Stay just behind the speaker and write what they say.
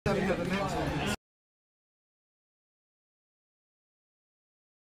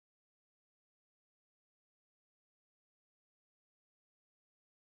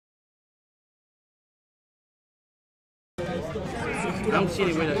I don't see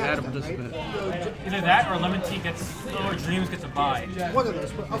any way to add a participant. Either that or Lemon Tea gets, or Dreams gets a bye. One of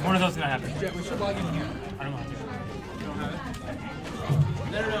those. One of those is gonna happen. Yeah, we should log in here. I don't know how to.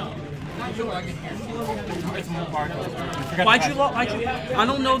 No. You should log in here. It's more hard. Why'd you log? I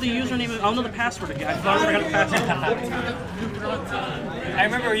don't know the username. I don't know the password again. I thought I forgot the password. I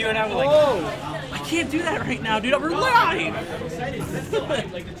remember you and I were like, I can't do that right now, dude. We're live.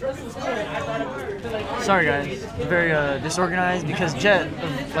 Sorry guys, very disorganized because Jet,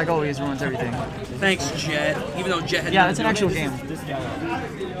 like always, ruins everything. Thanks, Jet. Even though Jet had Yeah, it's an actual game.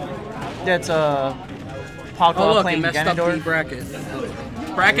 That's Pawclaw Oh look, it playing messed up the Ganondorf. bracket.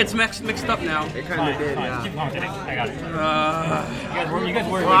 Bracket's mixed up now. It kind of did, yeah. keep on kidding. I got it. You guys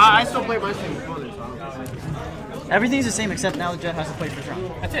were. Well, I still play my same opponent, so. Everything's the same except now Jet has to play first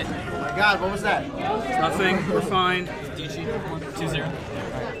round. That's it. Oh my god, what was that? Nothing. We're fine. 2-0. Alright,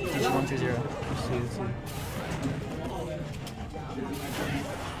 1-2-0.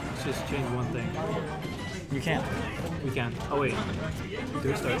 Let's just change one thing. You can't. We can. Oh wait. Do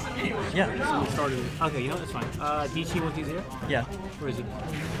we start? Yeah. We started it. Okay, you know that's fine. DC 120? Yeah. Where is it?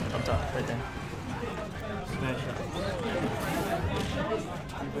 Up top, right there. Smash it.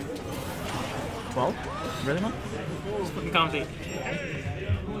 12? Really, man? Let's fucking commentate.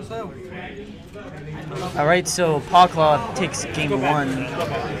 Alright, so Pawclaw takes game 1.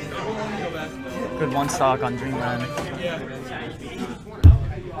 Good one stock on Dreamland.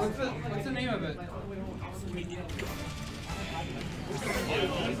 What's the name of it?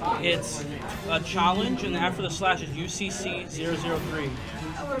 It's a challenge, and after the slash is UCC 003.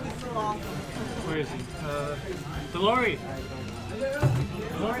 Where is he? Delori!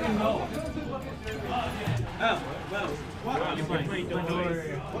 Delori didn't know. Oh, well. What? You're playing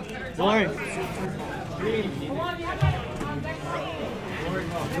Delori. Delori!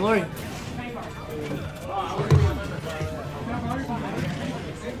 Delori!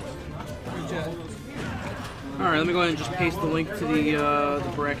 Alright, let me go ahead and just paste the link to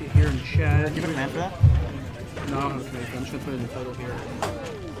the bracket here in the chat. Do you have a command for that? No, okay, I'm just going to put it in the title here.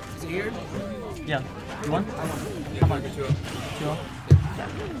 Is it here? Yeah. You want? How much? 2-0.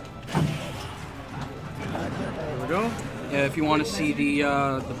 There we go. If you want to see the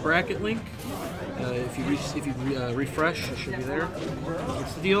bracket link, if you refresh, it should be there.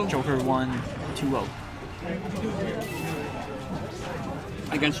 What's the deal? Joker 1-2-0.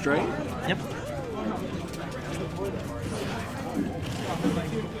 Against Dre? Yep.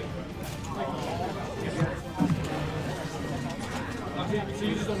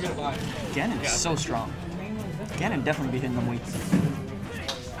 Ganon is so strong. Ganon definitely be hitting them weights.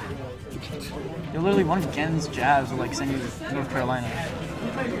 You're literally one of Ganon's jabs will like send you to North Carolina.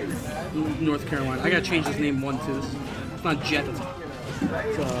 North Carolina. I gotta change his name one to this. It's not Jet. It's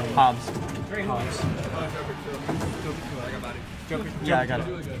Hobbs. Hobbs. Yeah, I got it.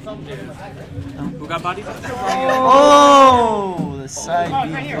 Who got bodied? Oh, the side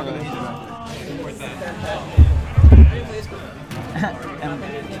B push. And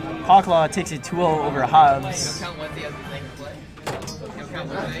Pawclaw takes it 2-0 over Hobbs. Count what the other thing play. Count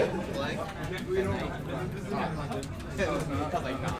what they play.